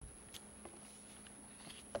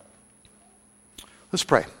Let's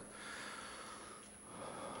pray.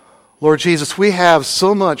 Lord Jesus, we have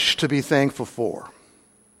so much to be thankful for.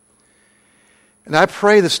 And I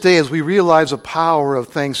pray this day as we realize the power of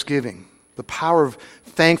thanksgiving, the power of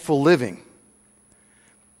thankful living,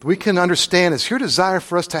 we can understand it's your desire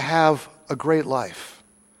for us to have a great life.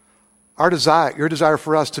 Your desire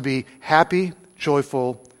for us to be happy,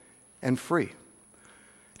 joyful, and free.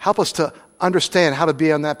 Help us to understand how to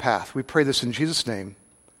be on that path. We pray this in Jesus' name.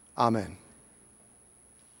 Amen.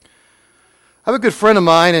 I have a good friend of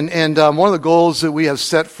mine, and one of the goals that we have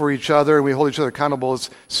set for each other, and we hold each other accountable,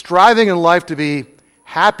 is striving in life to be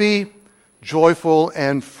happy, joyful,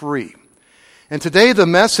 and free. And today the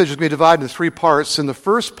message is going to be divided into 3 parts, and the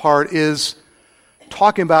first part is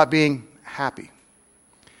talking about being happy.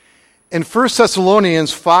 In 1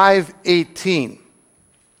 Thessalonians 5:18,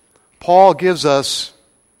 Paul gives us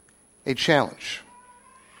a challenge.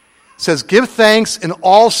 It says, "Give thanks in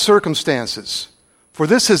all circumstances, for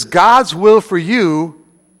this is God's will for you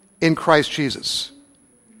in Christ Jesus."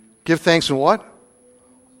 Give thanks in what?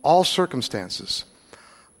 All circumstances.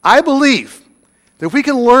 I believe that if we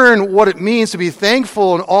can learn what it means to be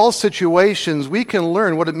thankful in all situations, we can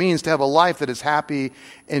learn what it means to have a life that is happy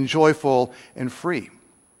and joyful and free.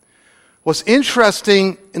 What's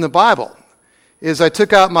interesting in the Bible is I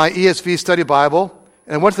took out my ESV study Bible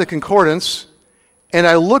and I went to the concordance and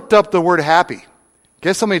I looked up the word happy.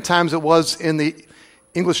 Guess how many times it was in the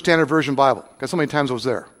English Standard Version Bible? Guess how many times it was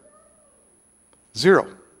there? 0.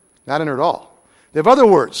 Not in it at all. They have other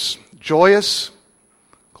words. Joyous,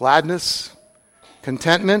 gladness,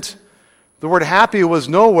 contentment. The word happy was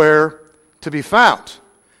nowhere to be found.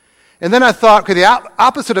 And then I thought, okay, the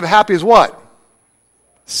opposite of happy is what?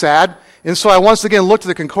 Sad. And so I once again looked at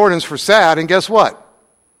the concordance for sad, and guess what?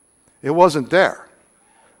 It wasn't there.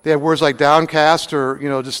 They had words like downcast, or,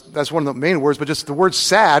 just that's one of the main words, but just the word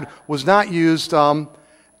sad was not used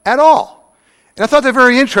at all. And I thought that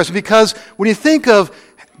very interesting, because when you think of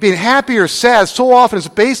being happy or sad, so often it's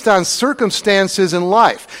based on circumstances in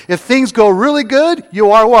life. If things go really good,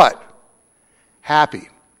 you are what? Happy.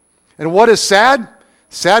 And what is sad?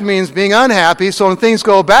 Sad means being unhappy, so when things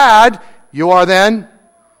go bad, you are then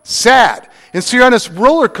sad. And so you're on this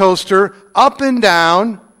roller coaster, up and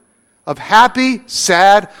down, of happy,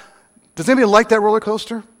 sad. Does anybody like that roller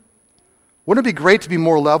coaster? Wouldn't it be great to be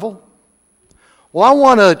more level? Well, I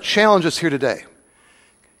want to challenge us here today.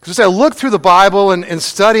 Because as I looked through the Bible and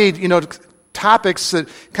studied, topics that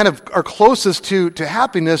kind of are closest to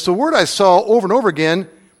happiness, the word I saw over and over again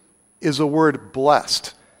is the word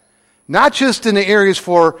blessed. Not just in the areas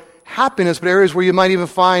for happiness, but areas where you might even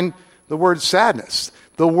find the word sadness.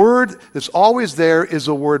 The word that's always there is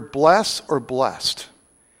the word bless or blessed.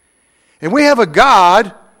 And we have a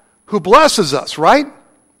God who blesses us, right?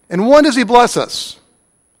 And when does he bless us?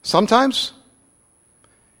 Sometimes?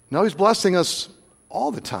 No, he's blessing us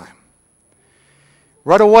all the time.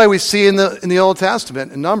 Right away we see in the Old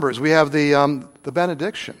Testament, in Numbers, we have the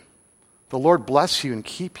benediction. The Lord bless you and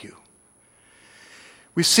keep you.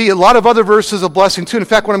 We see a lot of other verses of blessing too. In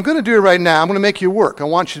fact, what I'm going to do right now, I'm going to make you work. I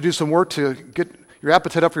want you to do some work to get your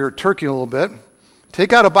appetite up for your turkey a little bit.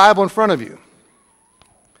 Take out a Bible in front of you.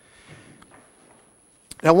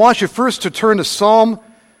 And I want you first to turn to Psalm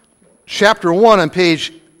chapter 1 on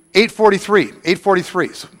page 843. 843.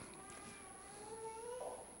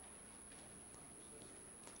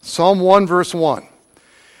 Psalm 1, verse 1.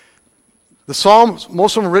 The Psalms,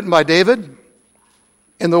 most of them are written by David.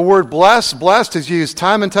 And the word blessed is used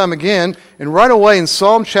time and time again. And right away in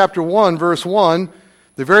Psalm chapter 1, verse 1,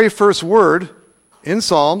 the very first word in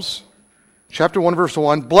Psalms, chapter 1, verse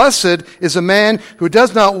 1, "Blessed is a man who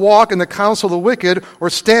does not walk in the counsel of the wicked,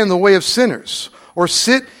 or stand in the way of sinners, or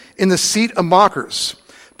sit in the seat of mockers.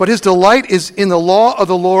 But his delight is in the law of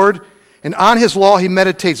the Lord, and on his law he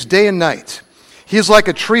meditates day and night. He is like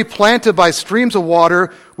a tree planted by streams of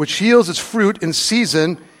water, which yields its fruit in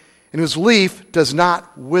season, and whose leaf does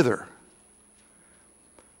not wither."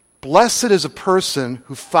 Blessed is a person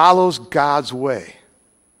who follows God's way,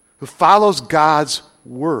 who follows God's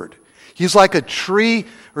word. He's like a tree,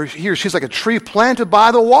 or he or she's like a tree planted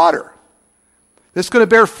by the water that's going to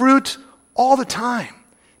bear fruit all the time,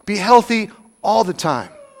 be healthy all the time.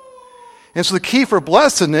 And so the key for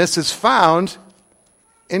blessedness is found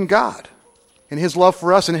in God, in his love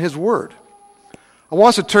for us and in his word. I want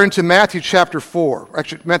us to turn to Matthew chapter 4,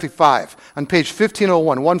 actually Matthew 5, on page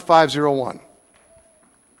 1501, 1501.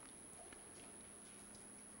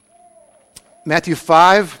 Matthew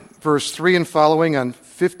 5, verse 3 and following on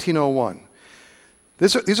 1501.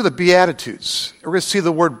 These are the Beatitudes. We're going to see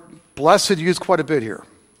the word blessed used quite a bit here.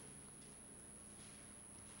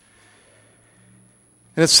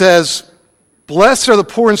 And it says, Blessed are the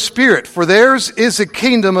poor in spirit, for theirs is the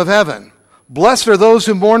kingdom of heaven. Blessed are those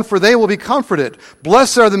who mourn, for they will be comforted.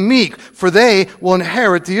 Blessed are the meek, for they will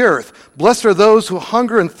inherit the earth. Blessed are those who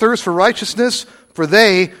hunger and thirst for righteousness, for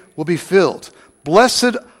they will be filled.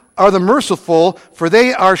 Blessed are the merciful, for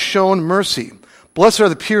they are shown mercy. Blessed are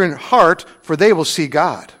the pure in heart, for they will see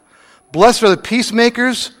God. Blessed are the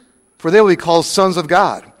peacemakers, for they will be called sons of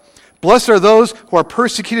God. Blessed are those who are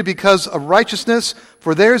persecuted because of righteousness,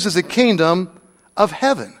 for theirs is the kingdom of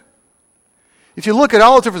heaven. If you look at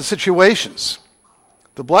all different situations,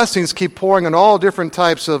 the blessings keep pouring on all different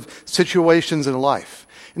types of situations in life.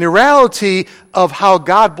 And the reality of how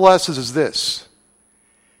God blesses is this.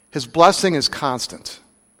 His blessing is constant,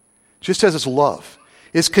 just as his love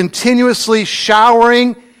is continuously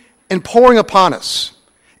showering and pouring upon us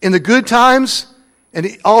in the good times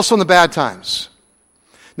and also in the bad times.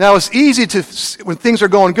 Now, it's easy to, when things are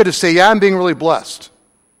going good, to say, yeah, I'm being really blessed.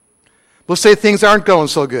 Let's say things aren't going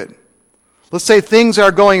so good. Let's say things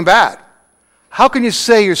are going bad. How can you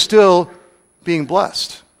say you're still being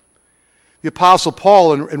blessed? The Apostle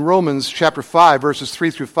Paul in Romans chapter 5, verses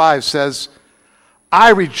 3 through 5 says,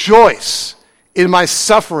 I rejoice in my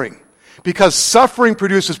suffering, because suffering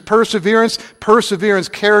produces perseverance, perseverance,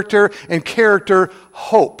 character, and character,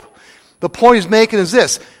 hope. The point he's making is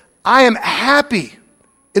this. I am happy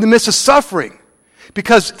in the midst of suffering,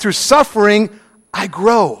 because through suffering, I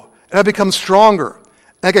grow, and I become stronger,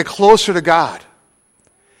 and I get closer to God.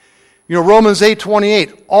 You know, Romans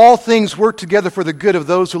 8:28, all things work together for the good of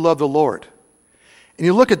those who love the Lord. And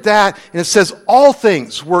you look at that, and it says all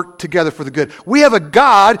things work together for the good. We have a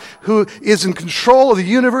God who is in control of the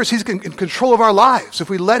universe. He's in control of our lives if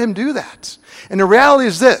we let him do that. And the reality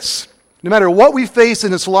is this. No matter what we face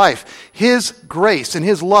in this life, his grace and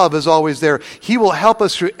his love is always there. He will help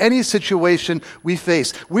us through any situation we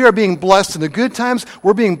face. We are being blessed in the good times.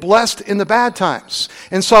 We're being blessed in the bad times.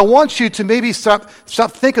 And so I want you to maybe stop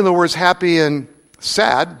thinking the words happy and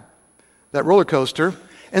sad, that roller coaster,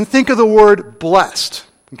 and think of the word blessed,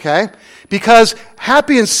 okay? Because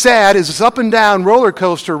happy and sad is this up and down roller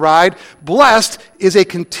coaster ride. Blessed is a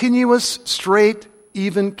continuous, straight,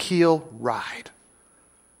 even keel ride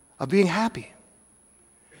of being happy.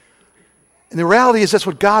 And the reality is that's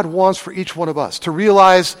what God wants for each one of us, to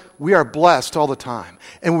realize we are blessed all the time.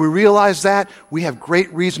 And when we realize that, we have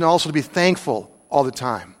great reason also to be thankful all the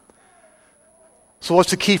time. So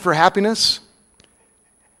what's the key for happiness?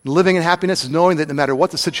 Living in happiness is knowing that no matter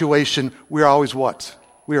what the situation, we are always what?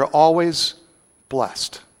 We are always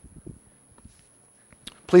blessed.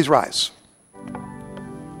 Please rise.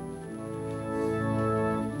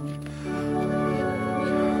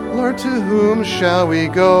 Lord, to whom shall we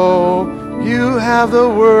go? You have the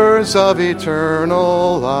words of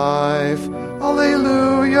eternal life.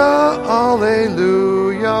 Alleluia,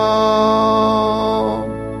 alleluia.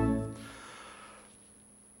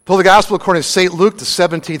 Pull the Gospel according to St. Luke, the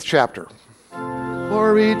 17th chapter.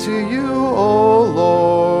 Glory to you, O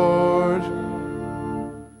Lord.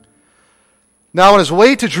 Now on his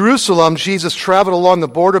way to Jerusalem, Jesus traveled along the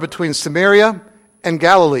border between Samaria and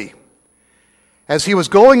Galilee. As he was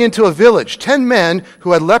going into a village, 10 men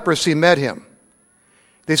who had leprosy met him.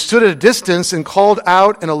 They stood at a distance and called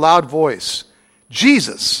out in a loud voice,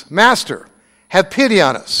 Jesus, Master, have pity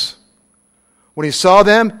on us. When he saw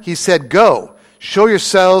them, he said, Go, show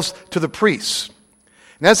yourselves to the priests.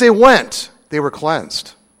 And as they went, they were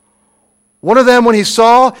cleansed. One of them, when he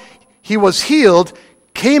saw he was healed,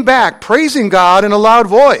 came back, praising God in a loud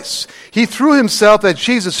voice. He threw himself at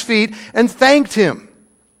Jesus' feet and thanked him.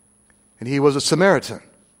 And he was a Samaritan.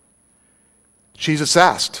 Jesus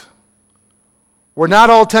asked, Were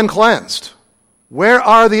not all 10 cleansed? Where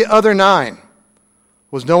are the other 9?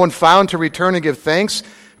 Was no one found to return and give thanks,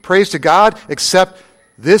 praise to God, except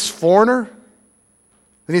this foreigner?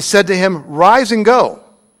 Then he said to him, Rise and go.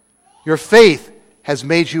 Your faith has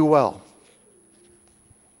made you well.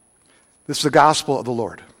 This is the gospel of the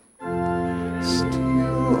Lord.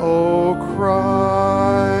 Still, O Christ.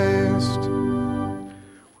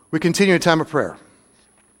 We continue a time of prayer.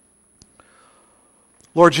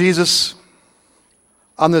 Lord Jesus,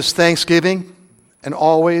 on this Thanksgiving and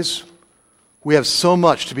always, we have so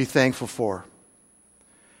much to be thankful for.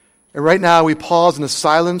 And right now we pause in the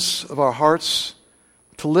silence of our hearts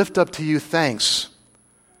to lift up to you thanks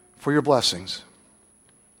for your blessings.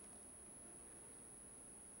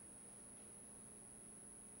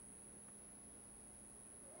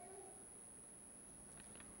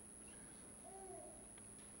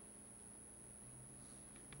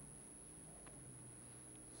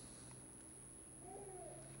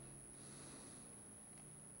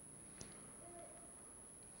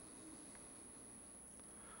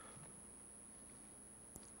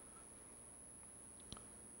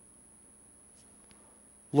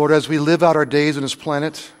 Lord, as we live out our days on this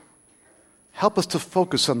planet, help us to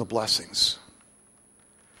focus on the blessings.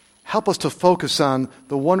 Help us to focus on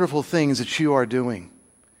the wonderful things that you are doing.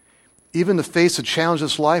 Even in the face of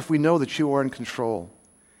challenges of life, we know that you are in control.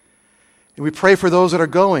 And we pray for those that are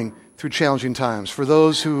going through challenging times, for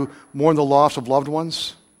those who mourn the loss of loved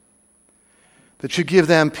ones, that you give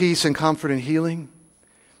them peace and comfort and healing,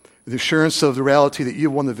 the assurance of the reality that you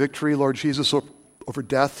have won the victory, Lord Jesus, over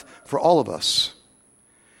death for all of us.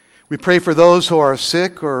 We pray for those who are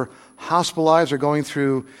sick or hospitalized or going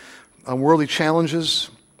through worldly challenges.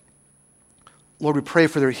 Lord, we pray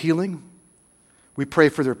for their healing. We pray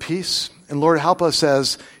for their peace. And Lord, help us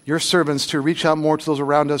as your servants to reach out more to those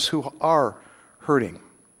around us who are hurting.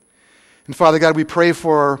 And Father God, we pray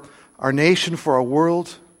for our nation, for our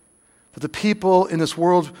world, that the people in this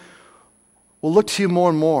world will look to you more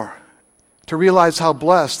and more to realize how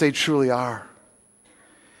blessed they truly are.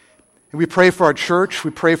 And we pray for our church.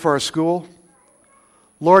 We pray for our school.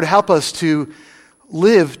 Lord, help us to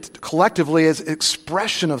live collectively as an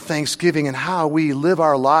expression of thanksgiving and how we live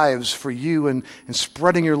our lives for you and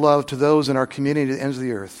spreading your love to those in our community at the ends of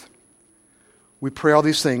the earth. We pray all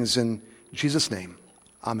these things in Jesus' name.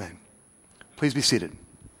 Amen. Please be seated.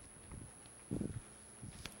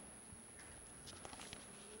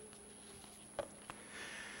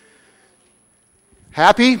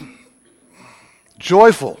 Happy,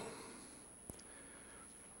 joyful.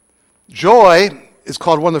 Joy is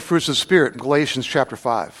called one of the fruits of the Spirit in Galatians chapter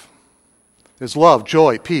 5. There's love,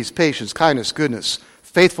 joy, peace, patience, kindness, goodness,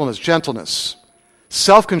 faithfulness, gentleness,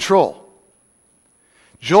 self-control.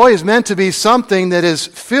 Joy is meant to be something that is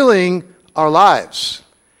filling our lives.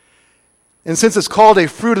 And since it's called a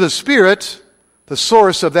fruit of the Spirit, the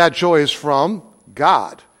source of that joy is from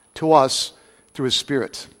God to us through His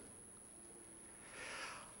Spirit.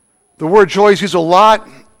 The word joy is used a lot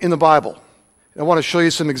in the Bible. I want to show you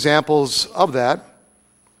some examples of that.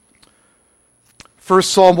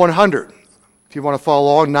 First, Psalm 100. If you want to follow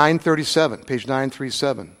along, 937, page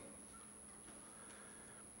 937.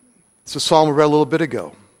 It's a psalm we read a little bit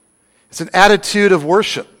ago. It's an attitude of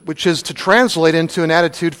worship, which is to translate into an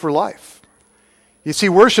attitude for life. You see,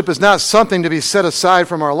 worship is not something to be set aside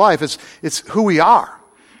from our life. It's who we are.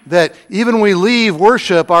 That even when we leave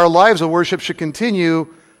worship, our lives of worship should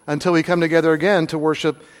continue until we come together again to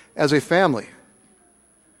worship as a family.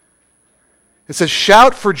 It says,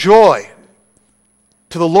 shout for joy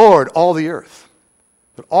to the Lord, all the earth.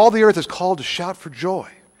 But all the earth is called to shout for joy.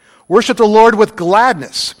 Worship the Lord with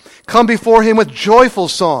gladness. Come before Him with joyful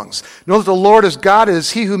songs. Know that the Lord is God, it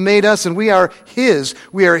is He who made us, and we are His.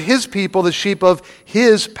 We are His people, the sheep of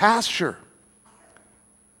His pasture.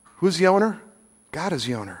 Who's the owner? God is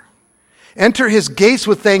the owner. Enter His gates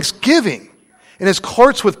with thanksgiving, and His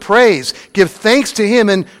courts with praise. Give thanks to Him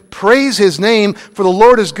and praise His name, for the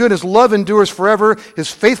Lord is good, His love endures forever,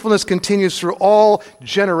 His faithfulness continues through all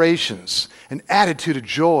generations. An attitude of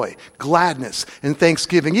joy, gladness, and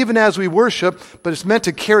thanksgiving, even as we worship, but it's meant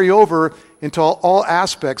to carry over into all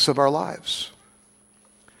aspects of our lives.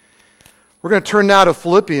 We're going to turn now to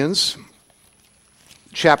Philippians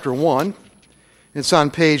chapter 1. It's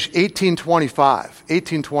on page 1825.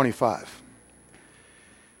 1825.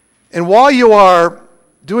 And while you are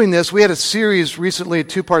doing this, we had a series recently, a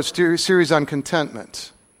two-part series on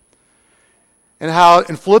contentment. And how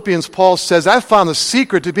in Philippians, Paul says, I found the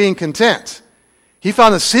secret to being content. He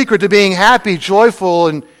found the secret to being happy, joyful,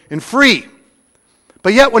 and free.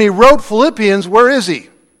 But yet when he wrote Philippians, where is he?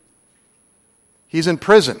 He's in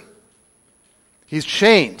prison. He's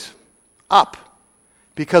chained up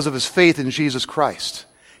because of his faith in Jesus Christ.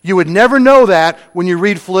 You would never know that when you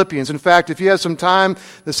read Philippians. In fact, if you have some time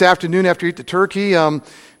this afternoon after you eat the turkey,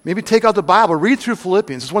 maybe take out the Bible, read through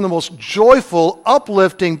Philippians. It's one of the most joyful,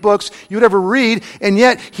 uplifting books you would ever read, and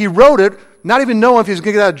yet he wrote it not even knowing if he was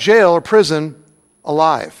going to get out of jail or prison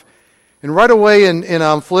alive. And right away in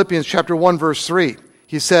Philippians chapter 1, verse 3,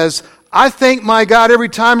 he says, I thank my God every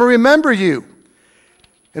time I remember you.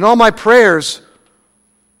 In all my prayers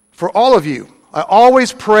for all of you, I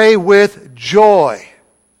always pray with joy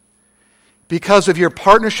because of your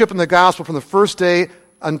partnership in the gospel from the first day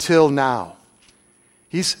until now.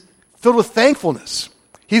 He's filled with thankfulness.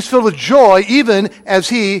 He's filled with joy even as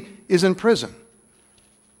he is in prison.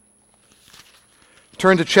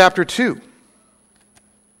 Turn to chapter 2,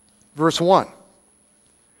 verse 1.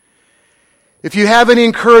 If you have any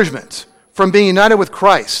encouragement from being united with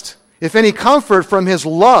Christ, if any comfort from His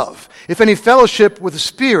love, if any fellowship with the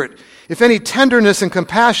Spirit, if any tenderness and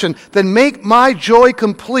compassion, then make my joy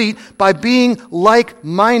complete by being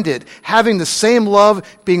like-minded, having the same love,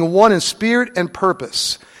 being one in spirit and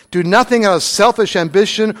purpose. Do nothing out of selfish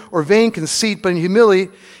ambition or vain conceit, but in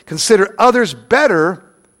humility consider others better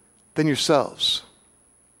than yourselves.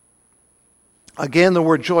 Again, the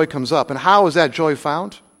word joy comes up. And how is that joy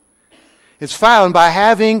found? It's found by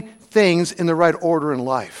having things in the right order in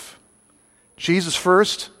life. Jesus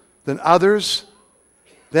first, then others,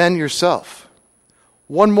 then yourself.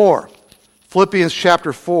 One more. Philippians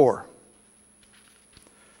chapter 4.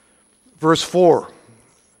 Verse 4.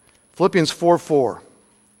 Philippians 4:4.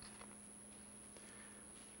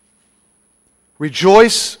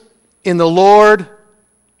 Rejoice in the Lord.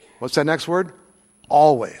 What's that next word?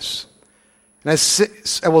 Always. And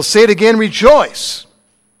I will say it again, rejoice.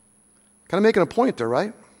 Kind of making a point there,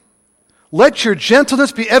 right? Let your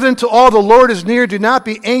gentleness be evident to all. The Lord is near. Do not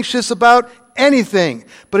be anxious about anything,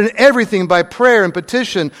 but in everything by prayer and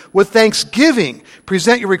petition with thanksgiving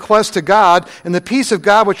present your requests to God, and the peace of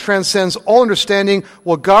God which transcends all understanding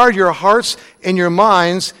will guard your hearts and your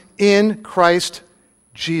minds in Christ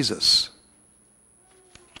Jesus.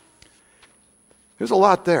 There's a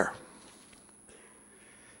lot there.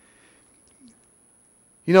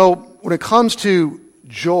 You know, when it comes to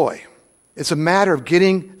joy, it's a matter of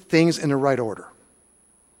getting things in the right order.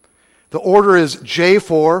 The order is J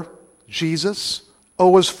for Jesus,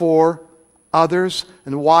 O is for others,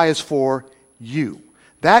 and Y is for you.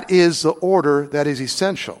 That is the order that is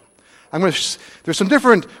essential. There's some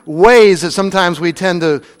different ways that sometimes we tend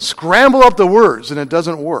to scramble up the words and it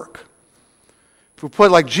doesn't work. If we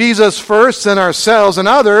put like Jesus first, then ourselves and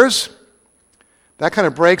others, that kind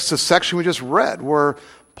of breaks the section we just read where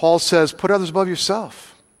Paul says, put others above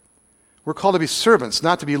yourself. We're called to be servants,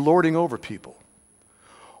 not to be lording over people.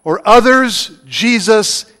 Or others,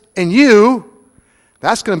 Jesus, and you,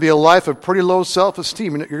 that's going to be a life of pretty low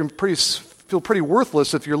self-esteem. You're going to feel pretty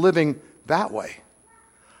worthless if you're living that way.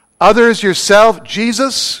 Others, yourself,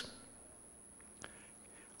 Jesus,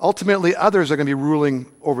 ultimately others are going to be ruling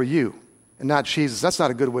over you and not Jesus. That's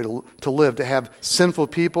not a good way to live, to have sinful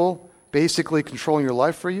people basically controlling your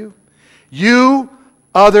life for you. You,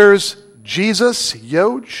 others, Jesus,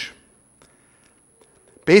 Yod.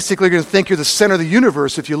 Basically, you're going to think you're the center of the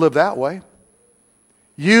universe if you live that way.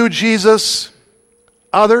 You, Jesus,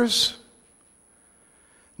 others.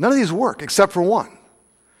 None of these work except for one.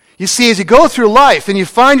 You see, as you go through life and you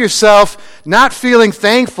find yourself not feeling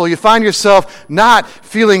thankful, you find yourself not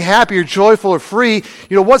feeling happy or joyful or free,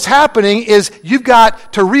 you know, what's happening is you've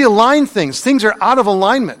got to realign things. Things are out of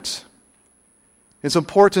alignment. It's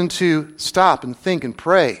important to stop and think and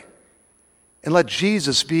pray and let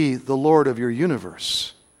Jesus be the Lord of your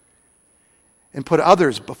universe and put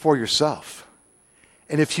others before yourself.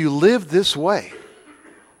 And if you live this way,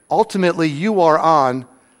 ultimately you are on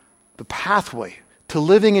the pathway to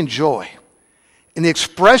living in joy. And the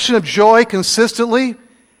expression of joy consistently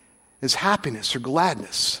is happiness or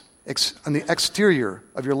gladness on the exterior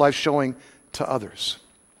of your life showing to others.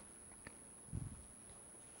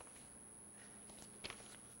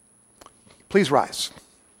 Please rise.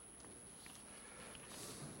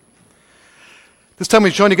 This time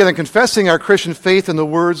we join together in confessing our Christian faith in the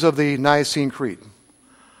words of the Nicene Creed.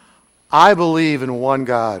 I believe in one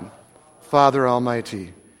God, Father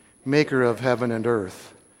Almighty, maker of heaven and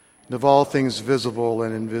earth, and of all things visible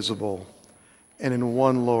and invisible, and in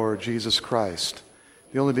one Lord Jesus Christ,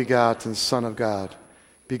 the only begotten Son of God,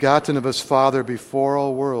 begotten of his Father before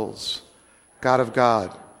all worlds, God of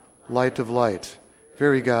God, light of light,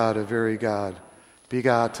 very God of very God,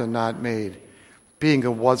 begotten, not made, being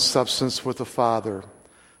of one substance with the Father,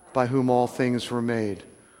 by whom all things were made,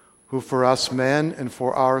 who for us men and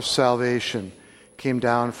for our salvation came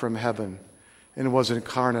down from heaven, and was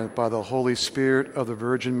incarnate by the Holy Spirit of the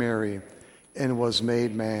Virgin Mary, and was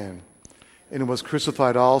made man, and was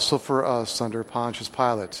crucified also for us under Pontius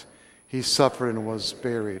Pilate. He suffered and was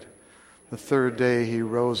buried. The third day he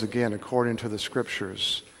rose again according to the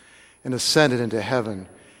Scriptures, and ascended into heaven,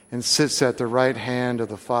 and sits at the right hand of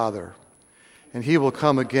the Father. And he will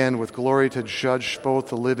come again with glory to judge both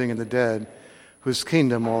the living and the dead, whose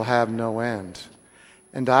kingdom will have no end.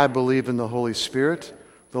 And I believe in the Holy Spirit,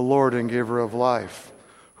 the Lord and giver of life,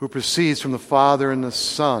 who proceeds from the Father and the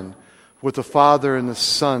Son, with the Father and the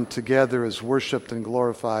Son together is worshipped and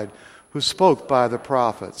glorified, who spoke by the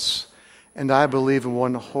prophets. And I believe in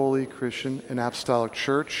one holy Christian and apostolic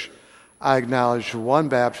church. I acknowledge one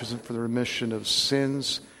baptism for the remission of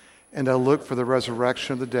sins, and I look for the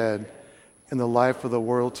resurrection of the dead and the life of the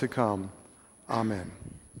world to come. Amen.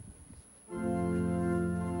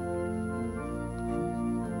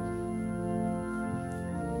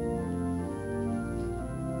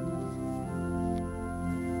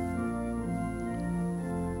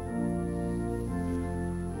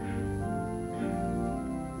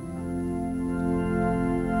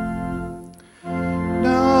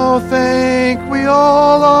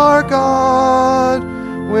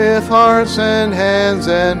 hearts and hands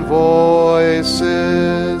and voices,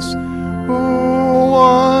 who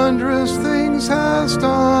wondrous things has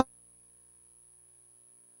done.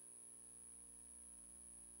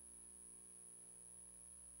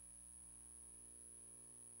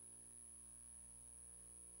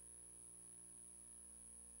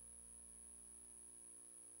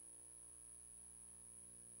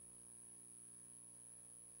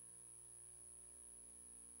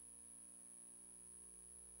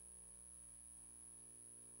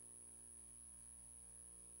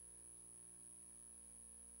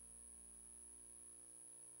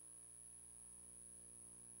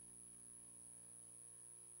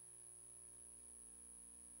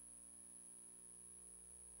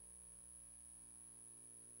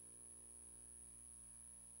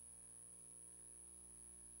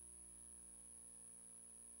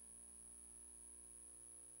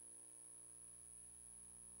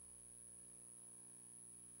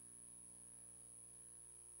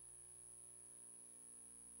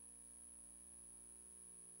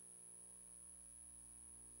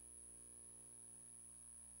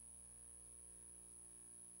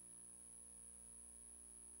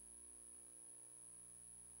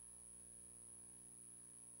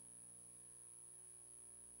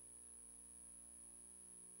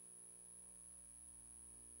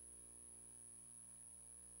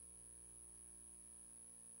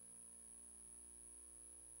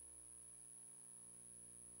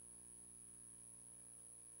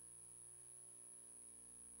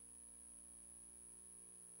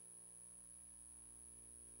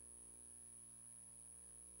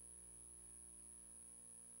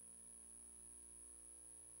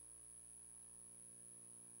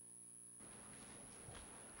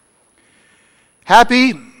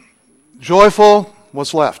 Happy, joyful,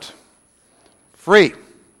 what's left? Free.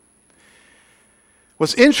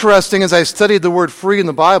 What's interesting as I studied the word free in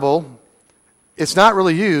the Bible, it's not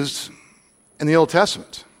really used in the Old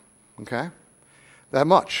Testament. Okay? That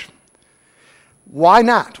much. Why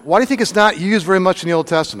not? Why do you think it's not used very much in the Old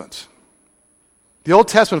Testament? The Old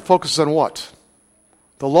Testament focuses on what?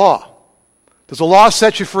 The law. Does the law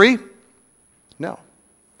set you free? No.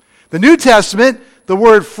 The New Testament, the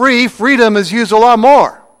word free, freedom is used a lot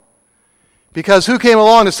more. Because who came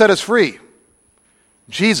along to set us free?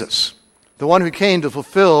 Jesus, the one who came to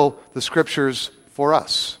fulfill the Scriptures for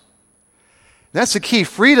us. That's the key.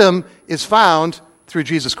 Freedom is found through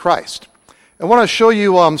Jesus Christ. I want to show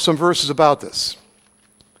you some verses about this.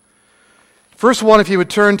 First one, if you would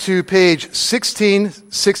turn to page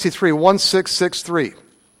 1663, 1663,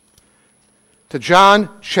 to John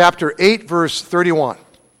chapter 8, verse 31.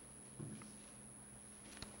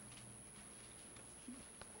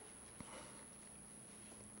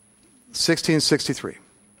 1663.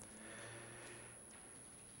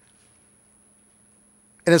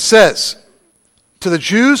 And it says, to the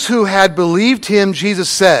Jews who had believed him, Jesus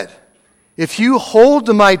said, if you hold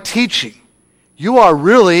to my teaching, you are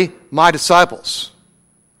really my disciples.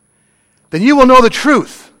 Then you will know the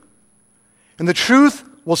truth, and the truth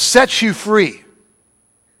will set you free.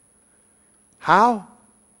 How?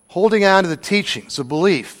 Holding on to the teachings, the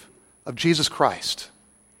belief of Jesus Christ.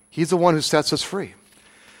 He's the one who sets us free.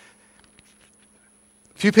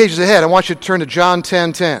 A few pages ahead, I want you to turn to John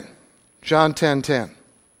 10:10. John 10:10.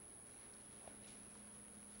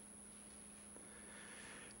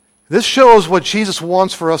 This shows what Jesus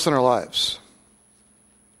wants for us in our lives.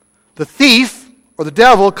 The thief, or the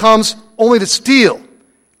devil, comes only to steal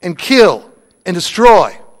and kill and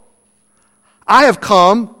destroy. I have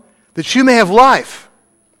come that you may have life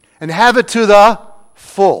and have it to the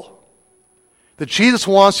full. That Jesus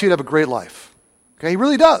wants you to have a great life. Okay, he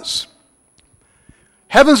really does.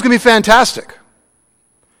 Heaven's going to be fantastic.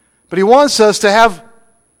 But he wants us to have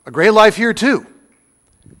a great life here too.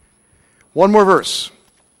 One more verse.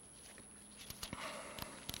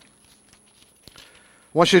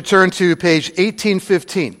 I want you to turn to page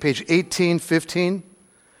 1815. Page 1815.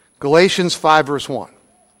 Galatians 5, verse 1.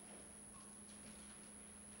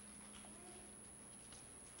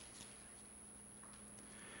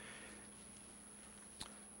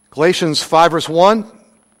 Galatians 5, verse 1,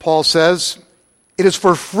 Paul says, it is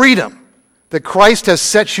for freedom that Christ has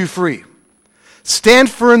set you free.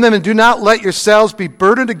 Stand firm in them and do not let yourselves be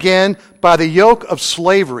burdened again by the yoke of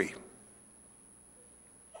slavery.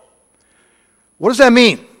 What does that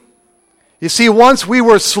mean? You see, once we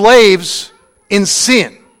were slaves in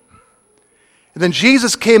sin. And then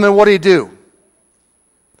Jesus came, and what did he do?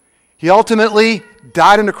 He ultimately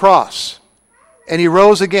died on the cross. And he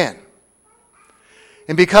rose again.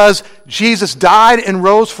 And because Jesus died and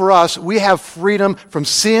rose for us, we have freedom from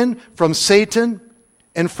sin, from Satan,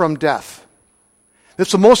 and from death.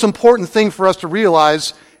 It's the most important thing for us to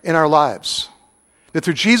realize in our lives. That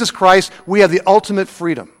through Jesus Christ, we have the ultimate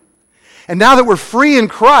freedom. And now that we're free in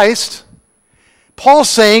Christ, Paul's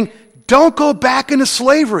saying, don't go back into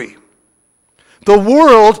slavery. The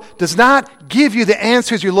world does not give you the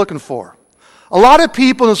answers you're looking for. A lot of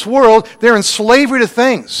people in this world, they're in slavery to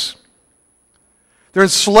things. They're in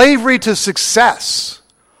slavery to success,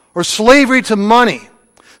 or slavery to money,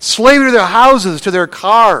 slavery to their houses, to their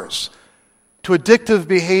cars, to addictive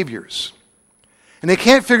behaviors. And they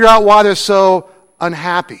can't figure out why they're so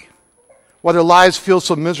unhappy, why their lives feel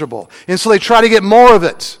so miserable. And so they try to get more of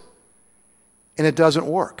it, and it doesn't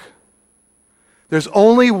work. There's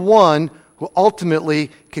only one who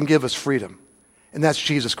ultimately can give us freedom, and that's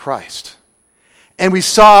Jesus Christ. And we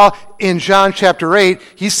saw in John chapter 8,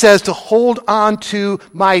 he says to hold on to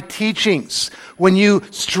my teachings. When you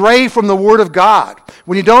stray from the Word of God,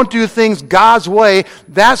 when you don't do things God's way,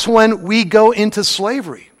 that's when we go into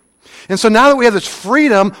slavery. And so now that we have this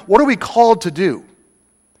freedom, what are we called to do?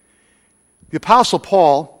 The Apostle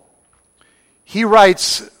Paul, he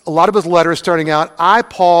writes a lot of his letters starting out, I,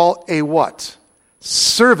 Paul, a what?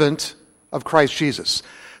 Servant of Christ Jesus.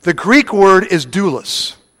 The Greek word is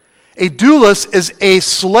doulos. A doulos is a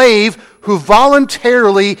slave who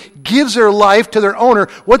voluntarily gives their life to their owner.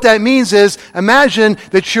 What that means is, imagine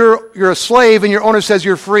that you're a slave and your owner says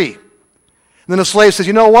you're free. And then the slave says,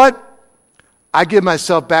 you know what? I give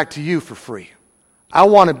myself back to you for free. I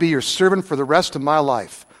want to be your servant for the rest of my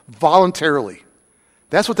life, voluntarily.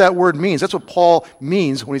 That's what that word means. That's what Paul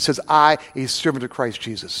means when he says, I, a servant of Christ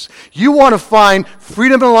Jesus. You want to find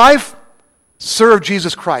freedom in life? Serve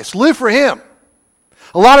Jesus Christ. Live for Him.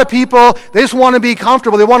 A lot of people, they just want to be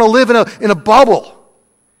comfortable. They want to live in a bubble.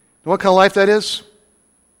 You know what kind of life that is?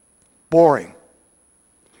 Boring.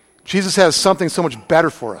 Jesus has something so much better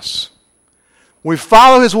for us. When we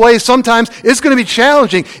follow His ways, sometimes it's going to be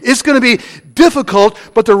challenging. It's going to be difficult,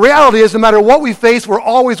 but the reality is no matter what we face, we're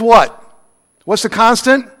always what? What's the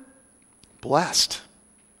constant? Blessed.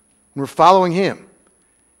 When we're following Him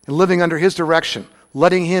and living under His direction,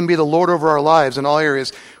 letting Him be the Lord over our lives in all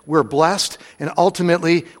areas, we're blessed, and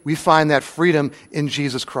ultimately we find that freedom in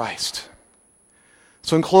Jesus Christ.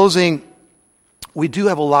 So in closing, we do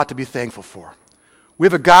have a lot to be thankful for. We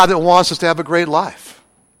have a God that wants us to have a great life.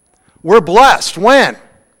 We're blessed. When?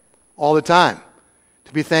 All the time.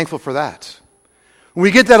 To be thankful for that. When we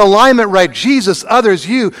get that alignment right, Jesus, others,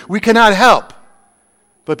 you, we cannot help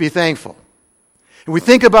but be thankful. And we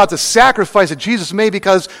think about the sacrifice that Jesus made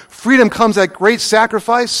because freedom comes at great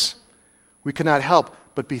sacrifice, we cannot help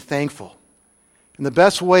but be thankful. And the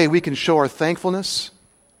best way we can show our thankfulness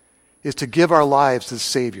is to give our lives to the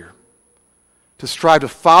Savior, to strive to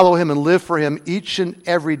follow Him and live for Him each and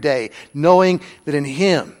every day, knowing that in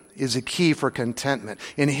Him is a key for contentment.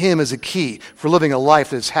 In Him is a key for living a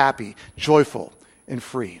life that is happy, joyful, and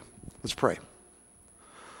free. Let's pray.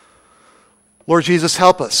 Lord Jesus,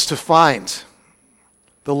 help us to find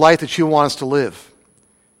the life that you want us to live.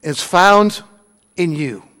 It's found in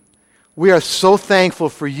you. We are so thankful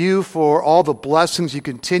for you, for all the blessings you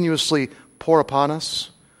continuously pour upon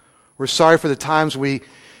us. We're sorry for the times we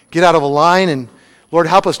get out of a line, and Lord,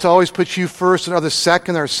 help us to always put you first and others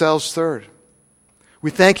second, ourselves third.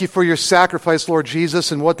 We thank you for your sacrifice, Lord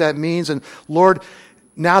Jesus, and what that means. And Lord,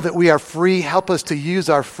 now that we are free, help us to use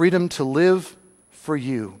our freedom to live for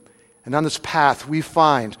you. And on this path, we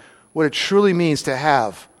find what it truly means to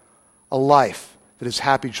have a life that is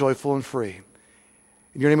happy, joyful, and free.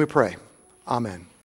 In your name we pray. Amen.